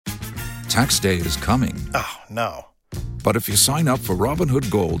Tax day is coming. Oh, no. But if you sign up for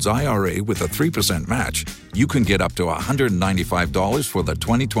Robinhood Gold's IRA with a 3% match, you can get up to $195 for the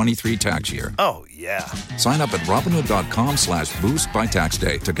 2023 tax year. Oh, yeah. Sign up at Robinhood.com/boost by tax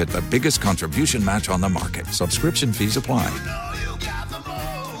day to get the biggest contribution match on the market. Subscription fees apply.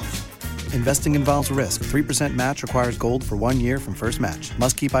 Investing involves risk. 3% match requires gold for 1 year from first match.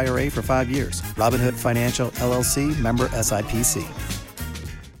 Must keep IRA for 5 years. Robinhood Financial, LLC, member SIPC.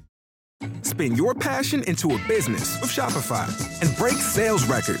 Spin your passion into a business with Shopify and break sales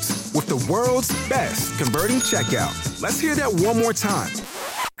records with the world's best converting checkout. Let's hear that one more time.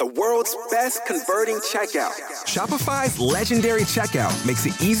 The world's best converting checkout. Shopify's legendary checkout makes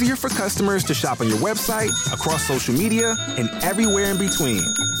it easier for customers to shop on your website, across social media, and everywhere in between.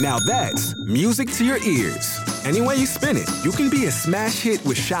 Now that's music to your ears. Any way you spin it, you can be a smash hit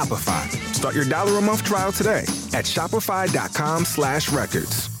with Shopify. Start your $1 a month trial today at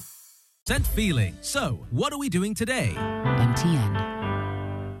shopify.com/records. Scent feeling. So, what are we doing today? MTN.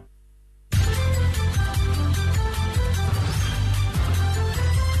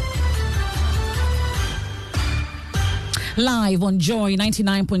 Live on Joy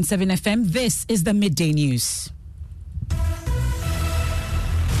 99.7 FM, this is the Midday News.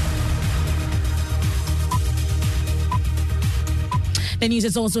 The news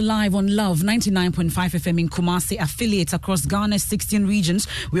is also live on Love 99.5 FM in Kumasi, affiliates across Ghana's 16 regions.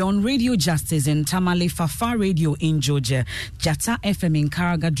 We're on Radio Justice in Tamale, Fafa Radio in Georgia, Jata FM in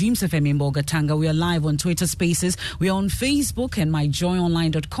Karaga, Dreams FM in Bogatanga. We are live on Twitter Spaces. We're on Facebook and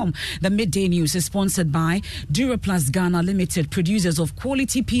myjoyonline.com. The Midday News is sponsored by Duraplus Ghana Limited, producers of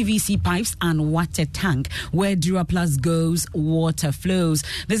quality PVC pipes and water tank. Where Duraplus goes, water flows.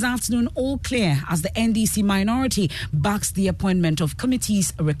 This afternoon, all clear as the NDC minority backs the appointment of committee's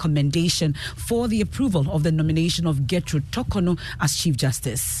recommendation for the approval of the nomination of Gertrude Torkornoo as Chief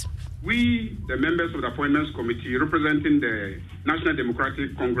Justice. We, the members of the Appointments Committee representing the National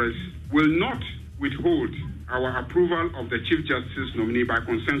Democratic Congress, will not withhold our approval of the Chief Justice nominee by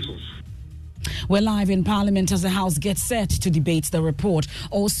consensus. We're live in Parliament as the House gets set to debate the report.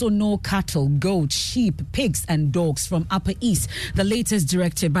 Also, no cattle, goats, sheep, pigs and dogs from Upper East. The latest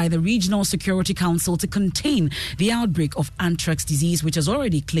directive by the Regional Security Council to contain the outbreak of anthrax disease, which has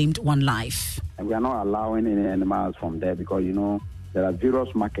already claimed one life. And we are not allowing any animals from there because, there are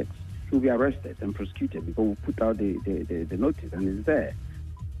various markets. Will be arrested and prosecuted because we put out the notice and it's there.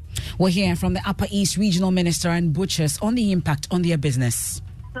 We'll hear from the Upper East Regional Minister and butchers on the impact on their business.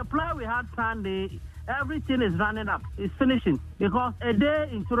 Supply we had Sunday, everything is running up. It's finishing because a day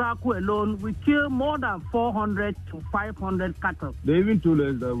in Turaku alone, we kill more than 400 to 500 cattle. They even told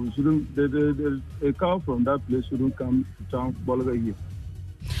us that we shouldn't. A cow from that place shouldn't come to town Bolaga here.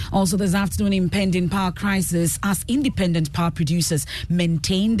 Also this afternoon, impending power crisis as independent power producers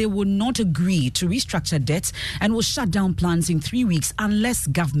maintain they will not agree to restructure debts and will shut down plants in 3 weeks unless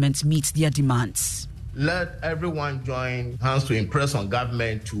government meets their demands. Let everyone join hands to impress on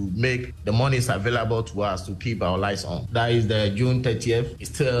government to make the monies available to us to keep our lights on. That is the June 30th. It's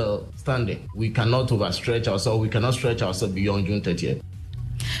still standing. We cannot overstretch ourselves. We cannot stretch ourselves beyond June 30th.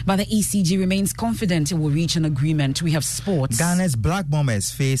 But the ECG remains confident it will reach an agreement. We have sports. Ghana's Black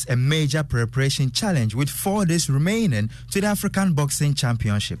Bombers face a major preparation challenge with 4 days remaining to the African Boxing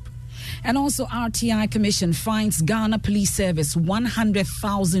Championship. And also, RTI Commission fines Ghana Police Service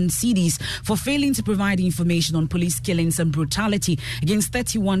 100,000 cedis for failing to provide information on police killings and brutality against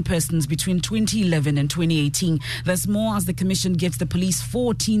 31 persons between 2011 and 2018. There's more as the Commission gives the police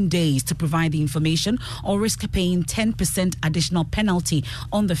 14 days to provide the information or risk paying 10% additional penalty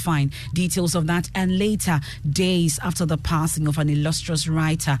on the fine. Details of that and later, days after the passing of an illustrious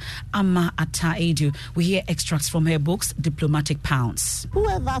writer, Amma Atta Edu. We hear extracts from her books, Diplomatic Pounds.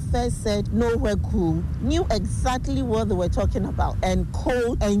 Whoever first said nowhere cool knew exactly what they were talking about, and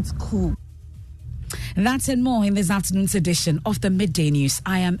cold ain't cool. That and more in this afternoon's edition of the Midday News.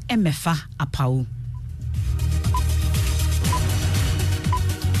 I am Emefa Apau.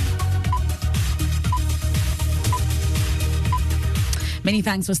 Many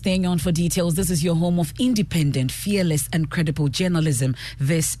thanks for staying on for details. This is your home of independent, fearless and credible journalism.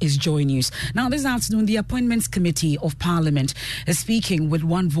 This is Joy News. Now, this afternoon, the Appointments Committee of Parliament is speaking with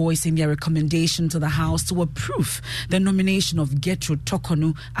one voice in their recommendation to the House to approve the nomination of Gertrude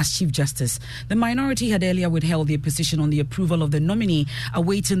Torkornoo as Chief Justice. The minority had earlier withheld their position on the approval of the nominee,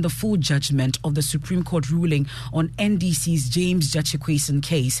 awaiting the full judgment of the Supreme Court ruling on NDC's James Jachikwason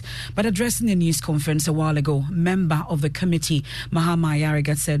case. But addressing the news conference a while ago, member of the committee, Mahama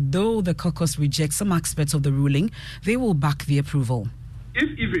Ayariga, said though the caucus rejects some aspects of the ruling, they will back the approval.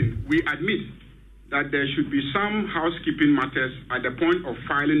 If even we admit that there should be some housekeeping matters at the point of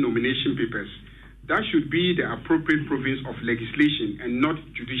filing nomination papers. That should be the appropriate province of legislation and not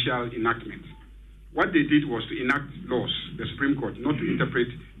judicial enactment. What they did was to enact laws, the Supreme Court, not to interpret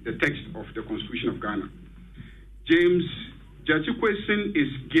the text of the Constitution of Ghana. James Gertrude is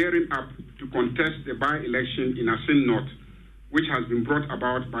gearing up to contest the by-election in Asin North, which has been brought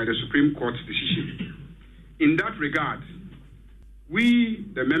about by the Supreme Court's decision. In that regard, we,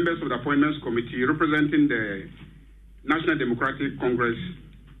 the members of the Appointments Committee representing the National Democratic Congress,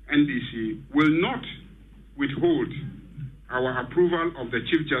 NDC, will not withhold our approval of the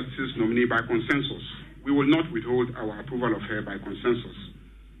Chief Justice nominee by consensus. We will not withhold our approval of her by consensus.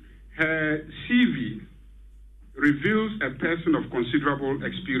 Her CV reveals a person of considerable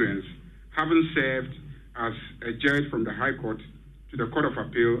experience, having served as a judge from the High Court to the Court of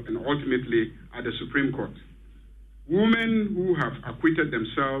Appeal and ultimately at the Supreme Court. Women who have acquitted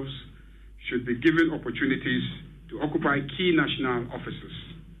themselves should be given opportunities to occupy key national offices.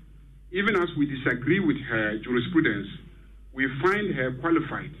 Even as we disagree with her jurisprudence, we find her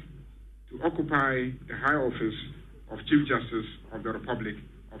qualified to occupy the high office of Chief Justice of the Republic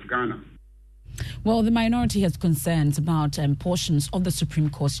of Ghana. Well, the minority has concerns about portions of the Supreme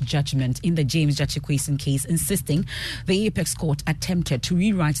Court's judgment in the James Gertrude case, insisting the Apex Court attempted to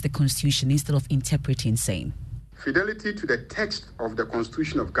rewrite the Constitution instead of interpreting same. Fidelity to the text of the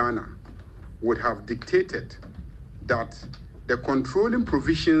Constitution of Ghana would have dictated that the controlling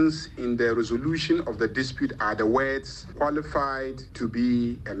provisions in the resolution of the dispute are the words qualified to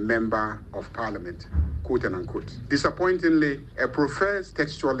be a member of parliament, quote and unquote. Disappointingly, a professed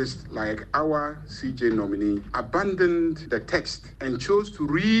textualist like our CJ nominee abandoned the text and chose to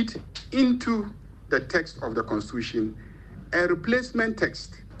read into the text of the Constitution a replacement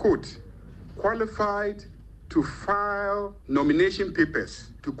text, quote, qualified to file nomination papers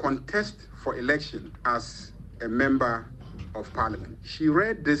to contest for election as a member of parliament. She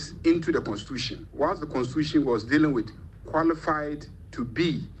read this into the Constitution, whilst the Constitution was dealing with qualified to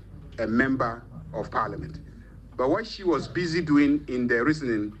be a member of parliament. But what she was busy doing in the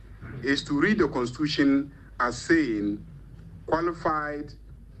reasoning is to read the Constitution as saying qualified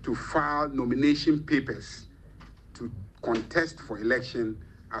to file nomination papers to contest for election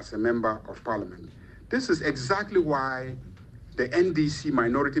as a member of parliament. This is exactly why the NDC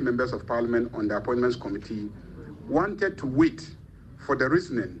minority members of parliament on the Appointments Committee wanted to wait for the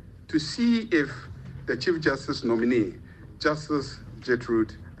reasoning to see if the Chief Justice nominee, Justice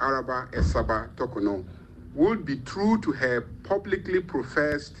Gertrude Torkornoo, would be true to her publicly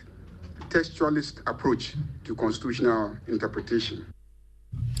professed textualist approach to constitutional interpretation.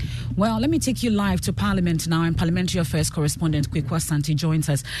 Well, let me take you live to Parliament now, and Parliamentary Affairs correspondent Kweku Asante joins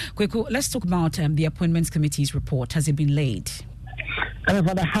us. Kweku, let's talk about the Appointments Committee's report. Has it been laid?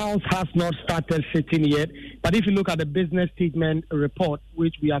 The House has not started sitting yet, but if you look at the business statement report,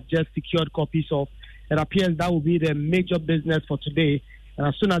 which we have just secured copies of, it appears that will be the major business for today. And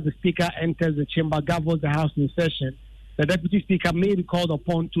as soon as the Speaker enters the chamber, governs the House in session, the Deputy Speaker may be called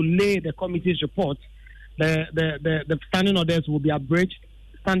upon to lay the committee's report. The standing orders will be abridged.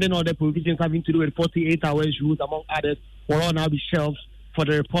 Standing order provisions having to do with 48 hours rules, among others, will all now be shelved for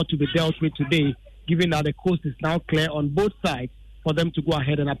the report to be dealt with today, given that the coast is now clear on both sides for them to go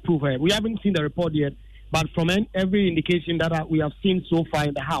ahead and approve her. We haven't seen the report yet, but from every indication that we have seen so far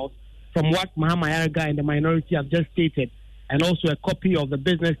in the House, from what Mahama Yarga and the minority have just stated, and also a copy of the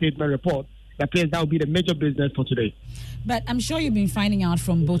business statement report, it appears that will be the major business for today. But I'm sure you've been finding out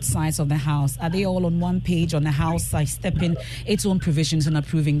from both sides of the House. Are they all on one page on the House side, stepping its own provisions and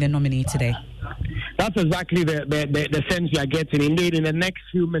approving the nominee today? That's exactly the sense we are getting. Indeed, in the next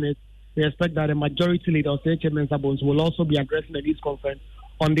few minutes, we expect that the majority leader, Chairman Sabons, will also be addressing the news conference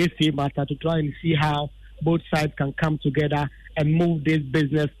on this same matter to try and see how both sides can come together and move this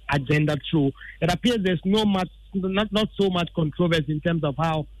business agenda through. It appears there's not so much controversy in terms of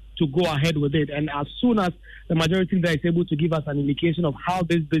how to go ahead with it. And as soon as the majority leader is able to give us an indication of how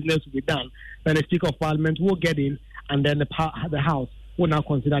this business will be done, then the Speaker of Parliament will get in, and then the House will now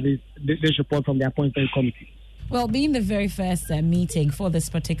consider this report from the Appointment Committee. Well, being the very first meeting for this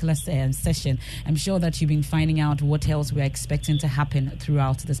particular session, I'm sure that you've been finding out what else we're expecting to happen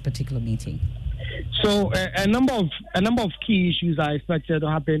throughout this particular meeting. So a number of key issues are expected to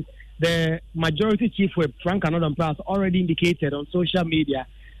happen. The Majority Chief Whip, Frank Anodam Plus, already indicated on social media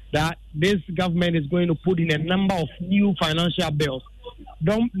that this government is going to put in a number of new financial bills.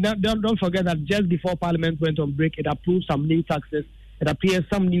 Don't forget that just before Parliament went on break, it approved some new taxes. It appears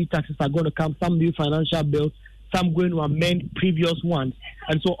some new taxes are going to come, some new financial bills, some going to amend previous ones.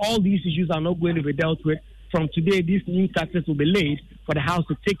 And so all these issues are not going to be dealt with. From today, these new taxes will be laid for the House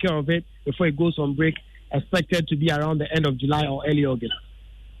to take care of it before it goes on break, expected to be around the end of July or early August.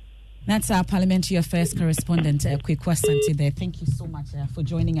 That's our Parliamentary Affairs correspondent, Kwekwa Santi there. Thank you so much for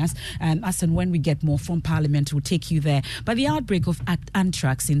joining us. As and when we get more from Parliament, we'll take you there. But the outbreak of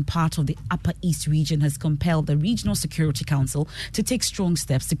anthrax in part of the Upper East region has compelled the Regional Security Council to take strong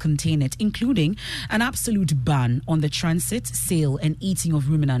steps to contain it, including an absolute ban on the transit, sale and eating of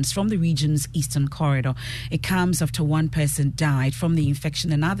ruminants from the region's eastern corridor. It comes after one person died from the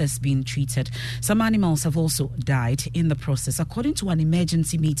infection and others being treated. Some animals have also died in the process. According to an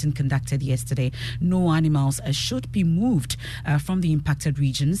emergency meeting conducted yesterday, no animals should be moved from the impacted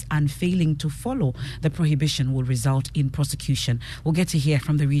regions, and failing to follow the prohibition will result in prosecution. We'll get to hear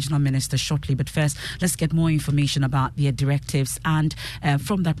from the regional minister shortly, but first let's get more information about their directives and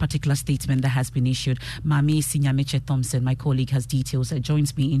from that particular statement that has been issued. Mami Sinyameche Thompson, my colleague, has details,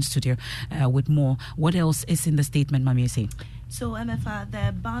 joins me in studio with more. What else is in the statement, Mami? So, MFR,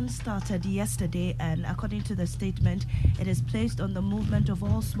 the ban started yesterday, and according to the statement, it is placed on the movement of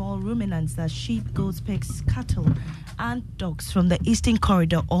all small ruminants, that's sheep, goats, pigs, cattle, and dogs from the eastern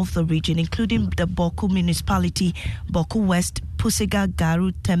corridor of the region, including the Boku municipality, Boku West, Pusiga,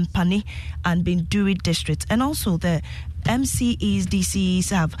 Garu, Tempani, and Binduri districts, and also the MCEs,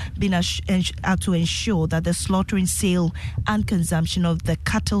 DCEs have been to ensure that the slaughtering, sale and consumption of the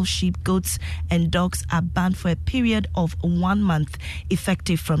cattle, sheep, goats and dogs are banned for a period of 1 month,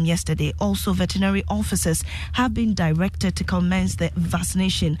 effective from yesterday. Also, veterinary officers have been directed to commence the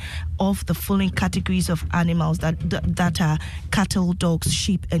vaccination of the following categories of animals that are cattle, dogs,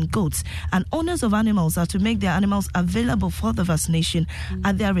 sheep and goats. And owners of animals are to make their animals available for the vaccination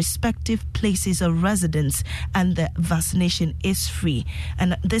at their respective places of residence, and the vaccination is free.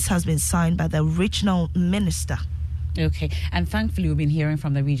 And this has been signed by the regional minister. Okay, and thankfully we've been hearing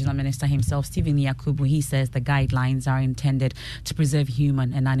from the regional minister himself, Stephen Yakubu. He says the guidelines are intended to preserve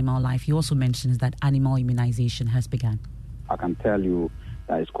human and animal life. He also mentions that animal immunization has begun. I can tell you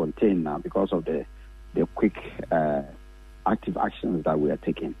that it's contained now because of the quick active actions that we are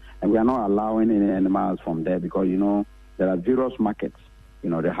taking. And we are not allowing any animals from there because, there are various markets. They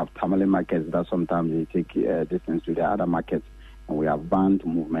have tamale markets that sometimes they take distance to the other markets, and we have banned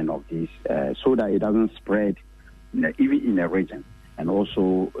movement of these so that it doesn't spread even in the region and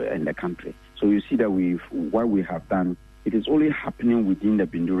also in the country. So you see that what we have done, it is only happening within the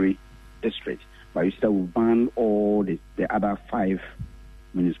Binduri district, but you see that we banned all the other 5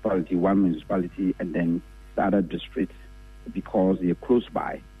 municipalities, 1 municipality, and then the other districts because they're close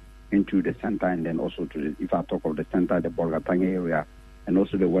by into the center, and then also if I talk of the center, the Bolgatanga area, and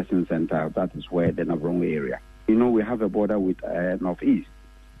also the Western Center, that is where the Navrongo area. We have a border with Northeast,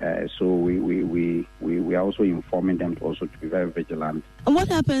 so we are also informing them also to be very vigilant. And what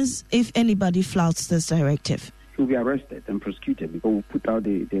happens if anybody flouts this directive? He'll be arrested and prosecuted because we put out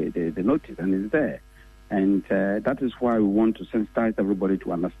the notice and it's there. And that is why we want to sensitize everybody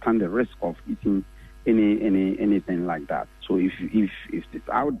to understand the risk of eating anything like that. So if it's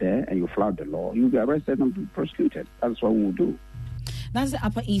out there and you flout the law, you'll be arrested and be prosecuted. That's what we'll do. That's the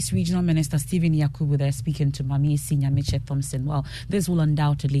Upper East Regional Minister Stephen Yakubu there speaking to Mami Sinyameche Thompson. Well, this will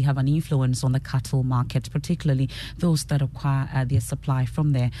undoubtedly have an influence on the cattle market, particularly those that acquire their supply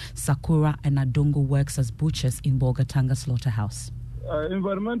from their Sakura and Adongo works as butchers in Bolgatanga Slaughterhouse.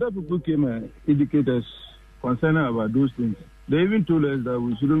 Environmental people came and educated us concerning about those things. They even told us that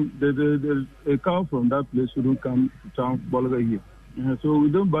we shouldn't, a cow from that place shouldn't come to town, Bolga here. So we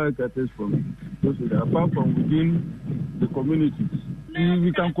don't buy cattle from those apart from within the communities.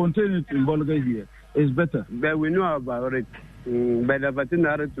 We can contain it in Bolga here. It's better. But we know about it. But the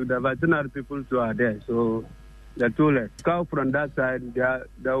veterinary people too are there. So they told us cow from that side,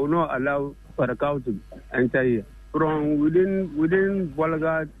 they will not allow for the cow to enter here. From within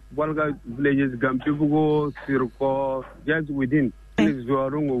Bolga villages, people go Sirko, just within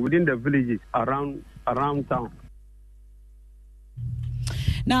the villages around town.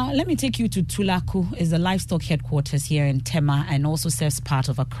 Now, let me take you to Tulaku, is the livestock headquarters here in Tema and also serves part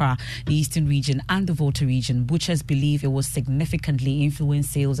of Accra, the Eastern region and the Volta region. Butchers believe it will significantly influence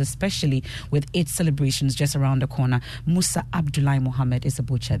sales, especially with its celebrations just around the corner. Musa Abdullahi Mohammed is a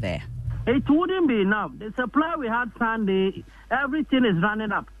butcher there. It wouldn't be enough. The supply we had Sunday, everything is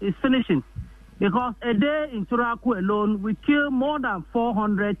running up. It's finishing. Because a day in Tulaku alone, we kill more than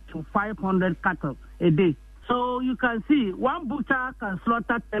 400 to 500 cattle a day. So you can see one butcher can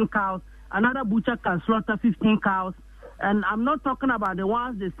slaughter 10 cows, another butcher can slaughter 15 cows. And I'm not talking about the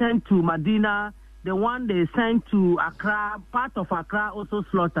ones they send to Medina, the one they send to Accra, part of Accra also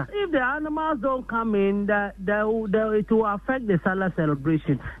slaughter. If the animals don't come in, it will affect the Salah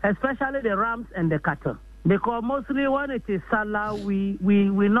celebration, especially the rams and the cattle. Because mostly when it is Salah, we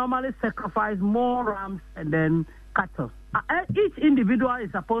normally sacrifice more rams and then cattle. Each individual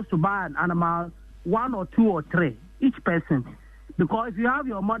is supposed to buy an animal, 1 or 2 or 3, each person. Because if you have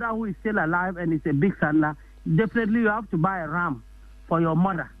your mother who is still alive and it's a big Salah, definitely you have to buy a ram for your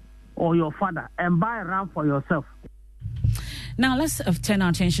mother or your father and buy a ram for yourself. Now, let's turn our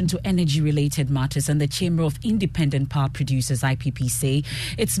attention to energy-related matters. And the Chamber of Independent Power Producers, IPP, say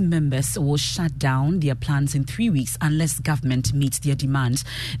its members will shut down their plants in 3 weeks unless government meets their demands.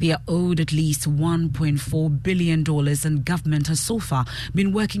 They are owed at least $1.4 billion, and government has so far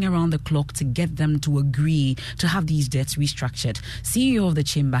been working around the clock to get them to agree to have these debts restructured. CEO of the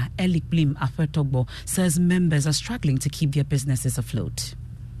Chamber, Elikplim Afetogbo, says members are struggling to keep their businesses afloat.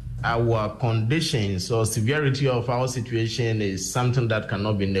 Our conditions or severity of our situation is something that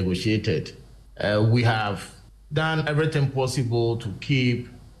cannot be negotiated. We have done everything possible to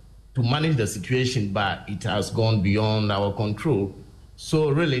manage the situation, but it has gone beyond our control. So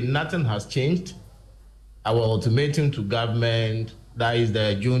really nothing has changed. Our ultimatum to government, that is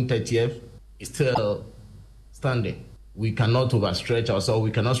the June 30th, is still standing. We cannot overstretch ourselves. We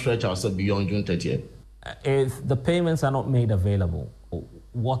cannot stretch ourselves beyond June 30th. If the payments are not made available,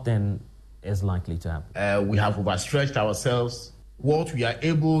 what then is likely to happen? We have overstretched ourselves. What we are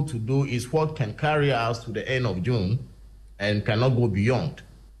able to do is what can carry us to the end of June and cannot go beyond.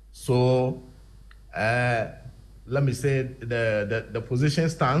 So let me say the position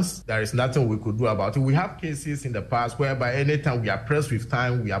stands. There is nothing we could do about it. We have cases in the past whereby anytime we are pressed with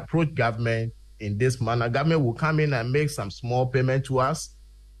time, we approach government in this manner. Government will come in and make some small payment to us.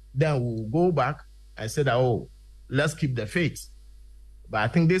 Then we'll go back and say that, let's keep the faith. But I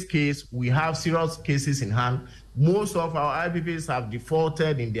think this case, we have serious cases in hand. Most of our IPPs have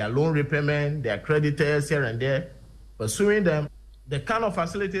defaulted in their loan repayment, their creditors here and there. Pursuing them, the kind of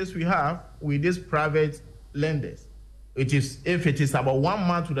facilities we have with these private lenders, if it is about 1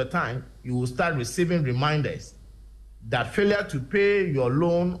 month to the time, you will start receiving reminders that failure to pay your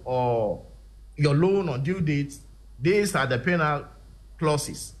loan or on due dates, these are the penal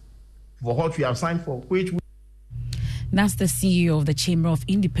clauses for what we have signed for, which That's the CEO of the Chamber of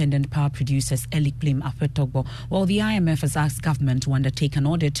Independent Power Producers, Elikplim Afetogbo. Well, the IMF has asked government to undertake an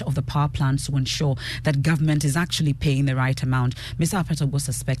audit of the power plants to ensure that government is actually paying the right amount. Mr. Afetogbo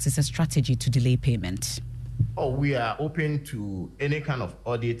suspects it's a strategy to delay payment. We are open to any kind of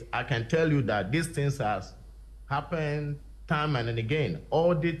audit. I can tell you that these things has happened time and again.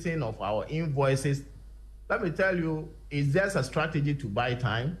 Auditing of our invoices, let me tell you, it's just a strategy to buy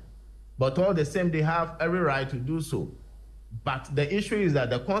time, but all the same, they have every right to do so. But the issue is that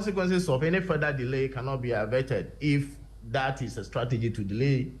the consequences of any further delay cannot be averted if that is a strategy to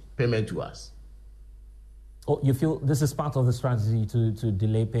delay payment to us. You feel this is part of the strategy to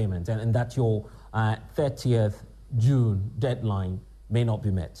delay payment and that your 30th June deadline may not be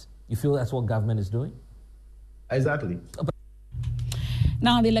met? You feel that's what government is doing? Exactly.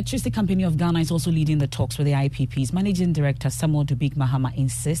 Now, the Electricity Company of Ghana is also leading the talks with the IPPs. Managing Director Samuel Dubik Mahama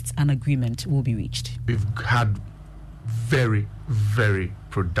insists an agreement will be reached. We've had very, very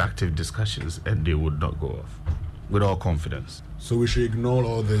productive discussions and they would not go off with all confidence. So we should ignore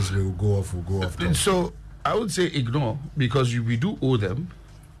all this, we'll go off. So I would say ignore because we do owe them.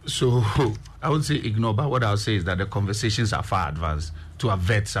 So I would say ignore, but what I'll say is that the conversations are far advanced to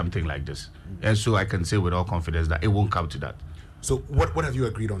avert something like this. And so I can say with all confidence that it won't come to that. So what have you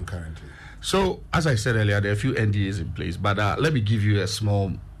agreed on currently? So as I said earlier, there are a few NDAs in place, but let me give you a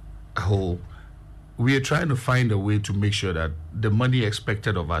small whole. We are trying to find a way to make sure that the money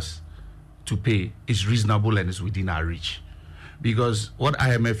expected of us to pay is reasonable and is within our reach. Because what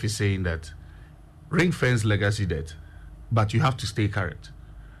IMF is saying that ring-fence legacy debt, but you have to stay current.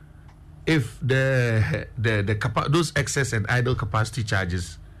 If those excess and idle capacity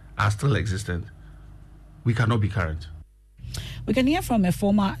charges are still existent, we cannot be current. We can hear from a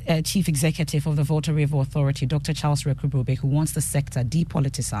former chief executive of the Volta River Authority, Dr. Charles Rekrubobe, who wants the sector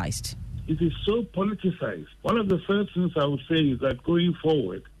depoliticized. It is so politicized. One of the first things I would say is that going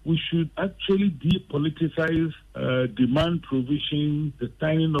forward, we should actually depoliticize demand provision, the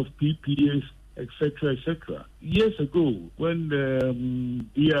timing of PPAs, etc., etc. Years ago, when the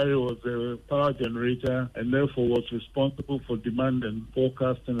DRA was a power generator and therefore was responsible for demand and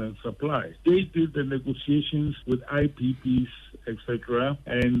forecasting and supply, they did the negotiations with IPPs, etc.,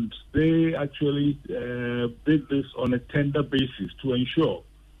 and they actually did this on a tender basis to ensure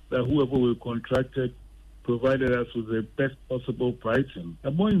that whoever we contracted provided us with the best possible pricing.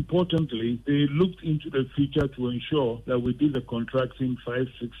 And more importantly, they looked into the future to ensure that we did the contracting 5,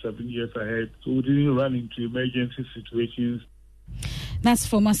 6, 7 years ahead, so we didn't run into emergency situations. That's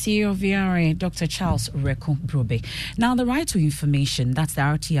former CEO of VRA, Dr. Charles Reko Brobe. Now, the Right to Information, that's the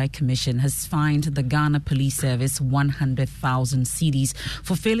RTI Commission, has fined the Ghana Police Service 100,000 cedis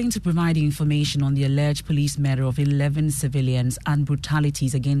for failing to provide information on the alleged police murder of 11 civilians and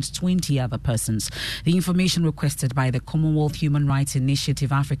brutalities against 20 other persons. The information requested by the Commonwealth Human Rights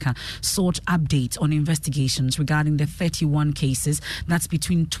Initiative Africa sought updates on investigations regarding the 31 cases, that's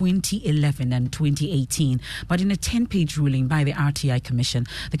between 2011 and 2018. But in a 10-page ruling by the RTI Commission,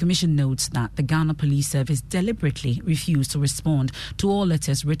 the Commission notes that the Ghana Police Service deliberately refused to respond to all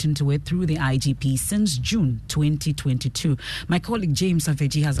letters written to it through the IGP since June 2022. My colleague James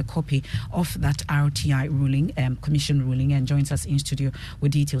Aveji has a copy of that RTI ruling, Commission ruling, and joins us in studio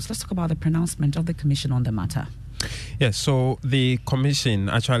with details. Let's talk about the pronouncement of the Commission on the matter. Yes, so the Commission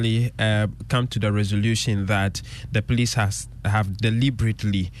actually come to the resolution that the police have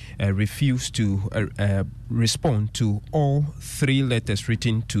deliberately refused to respond to all 3 letters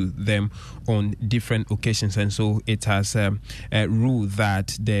written to them on different occasions, and so it has ruled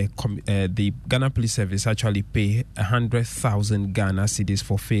that the Ghana Police Service actually pay 100,000 Ghana cedis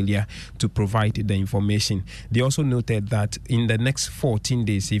for failure to provide the information. They also noted that in the next 14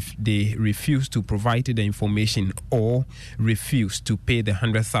 days, if they refuse to provide the information or refuse to pay the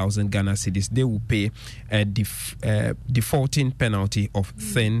 100,000 Ghana cedis, they will pay a defaulting penalty of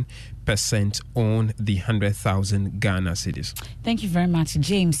 10% on the 100,000 Ghana cedis. Thank you very much,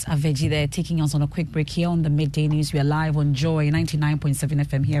 James Aveji. They're taking us on a quick break here on the Midday News. We are live on Joy 99.7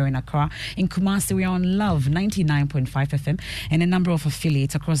 FM here in Accra. In Kumasi, we are on Love 99.5 FM and a number of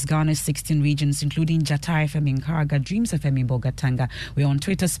affiliates across Ghana's 16 regions, including Jata FM in Karaga, Dreams FM in Bogatanga. We're on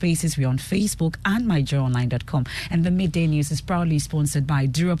Twitter Spaces, we're on Facebook and myjoyonline.com. And the Midday News is proudly sponsored by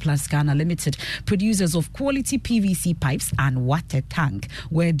Duraplus Ghana Limited, producers of quality PVC pipes and water tank,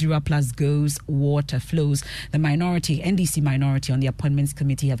 where Duraplus goes, water flows. The NDC minority on the Appointments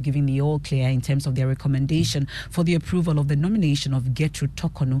Committee have given the all clear in terms of their recommendation for the approval of the nomination of Gertrude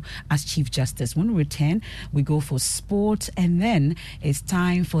Torkornoo as Chief Justice. When we return, we go for sport, and then it's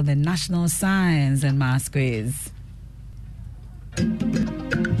time for the National Science and Maths Quiz.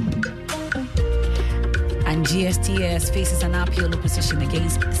 And GSTS faces an uphill opposition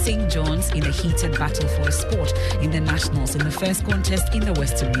against St. John's in a heated battle for a spot in the Nationals in the first contest in the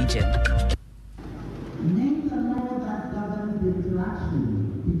Western region. Name the law that governs the interaction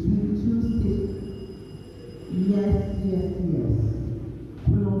between 2 states. Yes.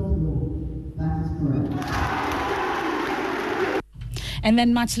 Close law. That is correct. And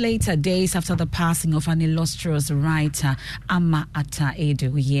then much later, days after the passing of an illustrious writer, Amma Ata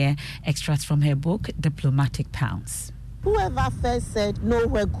Edu, here, extracts from her book, Diplomatic Pounds. Whoever first said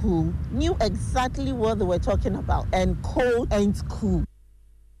nowhere cool knew exactly what they were talking about, and cold ain't cool.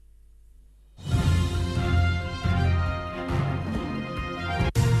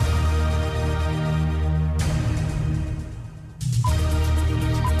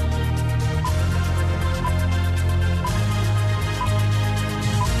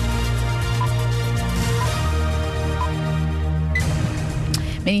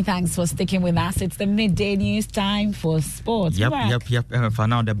 Many thanks for sticking with us. It's the Midday News, time for sports. Yep. For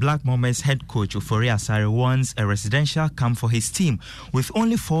now, the Black Bombers head coach Ofori Asare wants a residential camp for his team. With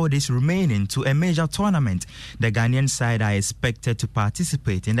only 4 days remaining to a major tournament, the Ghanaian side are expected to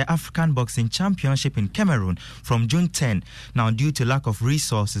participate in the African Boxing Championship in Cameroon from June 10. Now, due to lack of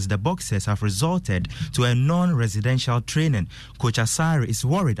resources, the boxers have resorted to a non-residential training. Coach Asare is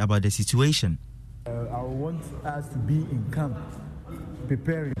worried about the situation. I want us to be in camp,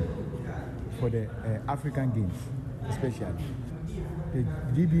 preparing for the African Games, especially. The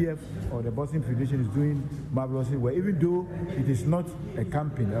GBF or the Boxing Federation is doing marvelously well, even though it is not a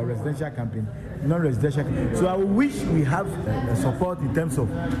camping, a residential camping, non-residential camping. So I wish we have support in terms of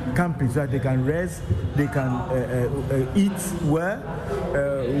camping so that they can rest, they can eat well,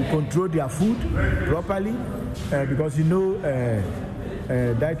 control their food properly, because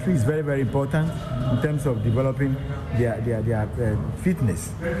dietary is very, very important in terms of developing their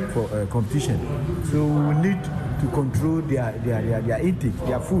fitness for competition. So we need to control their intake,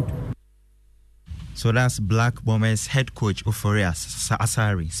 their food. So that's Black Bombers head coach Ofori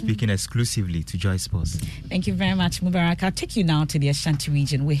Asare speaking exclusively to Joy Sports. Thank you very much, Mubarak. I'll take you now to the Ashanti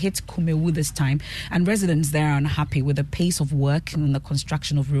region. We hit Kumewu this time, and residents there are unhappy with the pace of work and the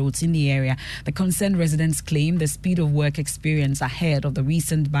construction of roads in the area. The concerned residents claim the speed of work experienced ahead of the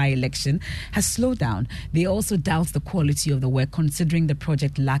recent by-election has slowed down. They also doubt the quality of the work, considering the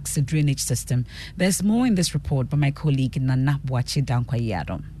project lacks a drainage system. There's more in this report by my colleague Nana Boachi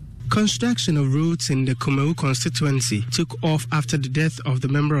Dankwayadom. Construction of roads in the Kumeu constituency took off after the death of the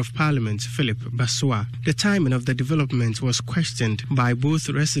Member of Parliament, Philip Basua. The timing of the development was questioned by both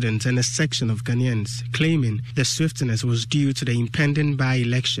residents and a section of Ghanaians, claiming the swiftness was due to the impending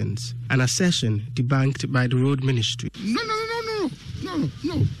by-elections, an assertion debunked by the Road Ministry. No.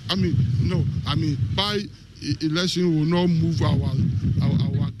 I mean, by-election will not move our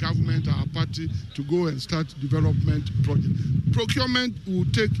government, our party to go and start development project. Procurement will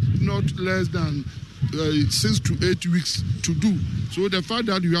take not less than 6 to 8 weeks to do. So the fact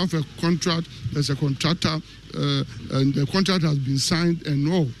that you have a contract, there's a contractor, and the contract has been signed and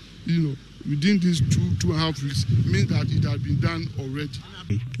all, within these 2.5 weeks means that it has been done already.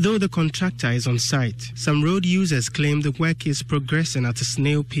 Though the contractor is on site, some road users claim the work is progressing at a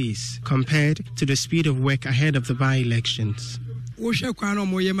snail pace compared to the speed of work ahead of the by-elections.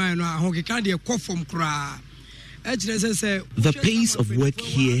 The pace of work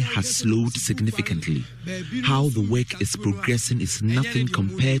here has slowed significantly. How the work is progressing is nothing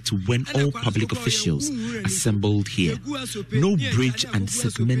compared to when all public officials assembled here. No bridge and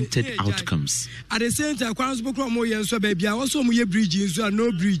segmented outcomes. At the same time,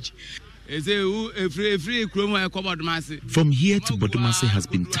 no bridge. From here to Bodomase has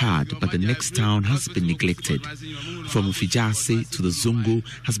been tarred, but the next town has been neglected. From Fijase to the Zongo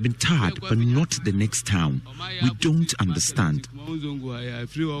has been tarred, but not the next town. We don't understand.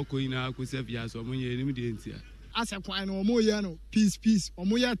 As a quine or moyano, peace, or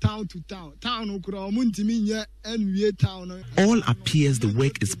moya town to town, town. All appears the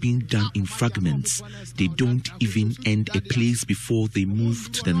work is being done in fragments. They don't even end a place before they move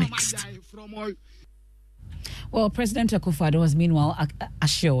to the next. Well, President Akufo-Addo has meanwhile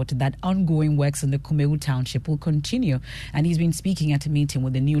assured that ongoing works in the Kumeu Township will continue, and he's been speaking at a meeting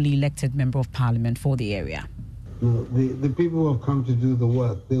with the newly elected Member of Parliament for the area. The people who have come to do the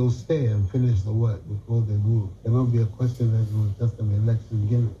work, they will stay and finish the work before they move. There won't be a question that it was just an election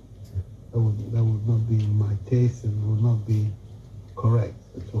gimmick. That would not be in my taste and would not be correct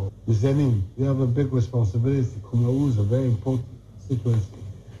at all. Ms. Enim, you have a big responsibility. Kumeu is a very important constituency,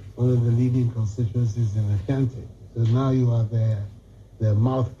 one of the leading constituencies in Ashanti. So now you are their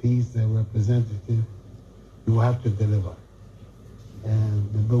mouthpiece, their representative. You have to deliver.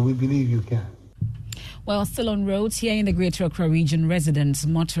 But we believe you can. Well, still on roads here in the Greater Accra region, residents,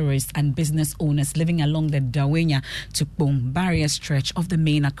 motorists and business owners living along the Dawenya to Kpong barrier stretch of the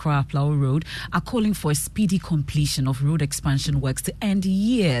main Accra-Aplau Road are calling for a speedy completion of road expansion works to end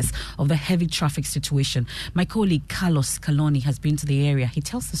years of the heavy traffic situation. My colleague Carlos Caloni has been to the area. He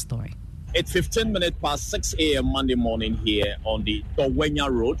tells the story. It's 15 minutes past 6 a.m. Monday morning here on the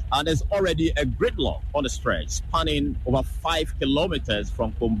Dawenya Road, and there's already a gridlock on the stretch spanning over 5 kilometers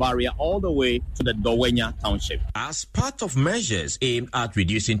from Kombaria all the way to the Dawenya Township. As part of measures aimed at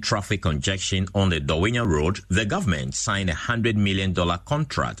reducing traffic congestion on the Dawenya Road, the government signed a $100 million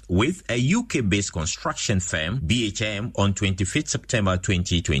contract with a UK-based construction firm, BHM, on 25th September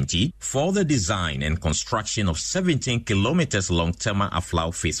 2020 for the design and construction of 17 kilometers long Tema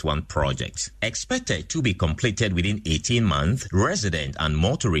Aflau Phase 1 project. Expected to be completed within 18 months, residents and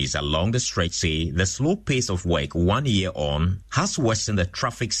motorists along the stretch say the slow pace of work 1 year on has worsened the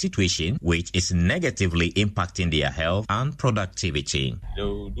traffic situation, which is negatively impacting their health and productivity.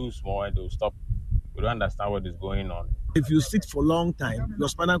 They'll do small and they'll stop. We don't understand what is going on. If you sit for a long time, your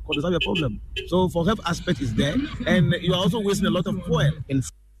spinal cord is not a problem. So for health aspect is there, and you are also wasting a lot of fuel.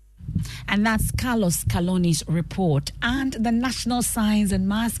 And that's Carlos Caloni's report. And the National Science and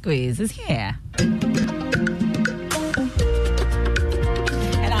Maths Quiz is here.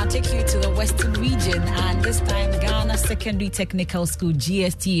 And I'll take you to the Western region, and this time Ghana Secondary Technical School,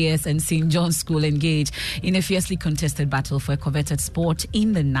 GSTS, and St. John's School engage in a fiercely contested battle for a coveted spot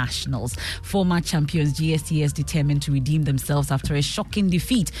in the Nationals. Former champions GSTS determined to redeem themselves after a shocking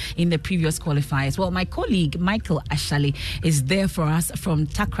defeat in the previous qualifiers. Well, my colleague Michael Ashali is there for us from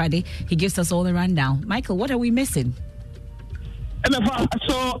Takrady. He gives us all the rundown. Michael, what are we missing?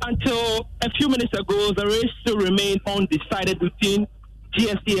 So until a few minutes ago, the race still remained undecided between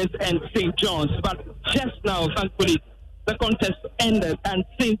GSTS and St. John's. But just now, thankfully, the contest ended, and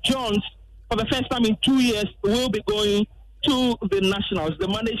St. John's, for the first time in 2 years, will be going to the Nationals. They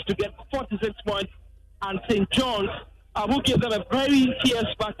managed to get 46 points, and St. John's, who gave them a very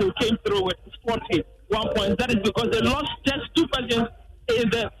fierce battle, came through with 41 points. That is because they lost just 2 questions in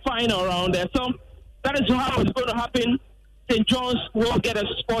the final round there. So that is how it's going to happen. St. John's will get a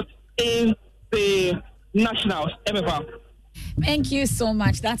spot in the Nationals. MFR. Thank you so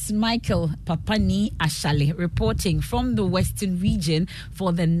much. That's Michael Papani Ashale reporting from the Western region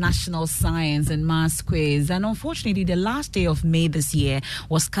for the National Science and Maths Quiz. And unfortunately, the last day of May this year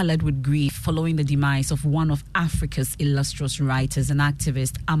was colored with grief following the demise of one of Africa's illustrious writers and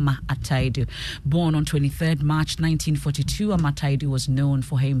activist, Ama Ataidu. Born on 23rd March 1942, Ama Ataidu was known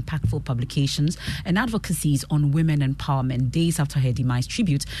for her impactful publications and advocacies on women empowerment. Days after her demise,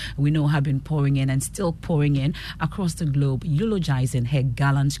 tribute we know have been pouring in and still pouring in across the globe, eulogizing her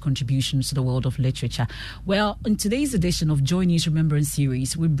gallant contributions to the world of literature. Well, in today's edition of Joy News Remembrance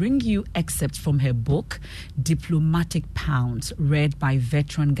Series, we bring you excerpts from her book, Diplomatic Pounds, read by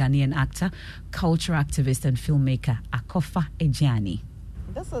veteran Ghanaian actor, culture activist and filmmaker Akofa Ejiani.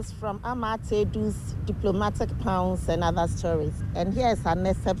 This is from Ama Ataidu's Diplomatic Pounds and Other Stories. And here's an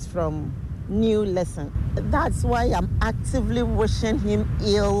excerpt from New Lesson. That's why I'm actively wishing him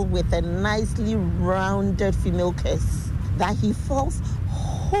ill with a nicely rounded female kiss, that he falls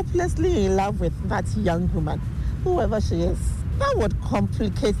hopelessly in love with that young woman, whoever she is. That would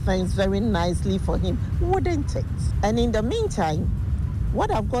complicate things very nicely for him, wouldn't it? And in the meantime, what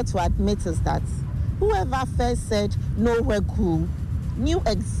I've got to admit is that whoever first said nowhere cool knew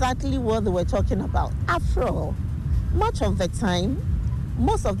exactly what they were talking about. After all, much of the time,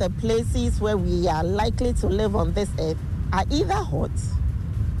 most of the places where we are likely to live on this earth are either hot,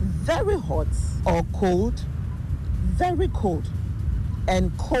 very hot, or cold, very cold,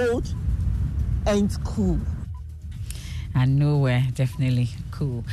 and cold and cool. And nowhere, definitely cool.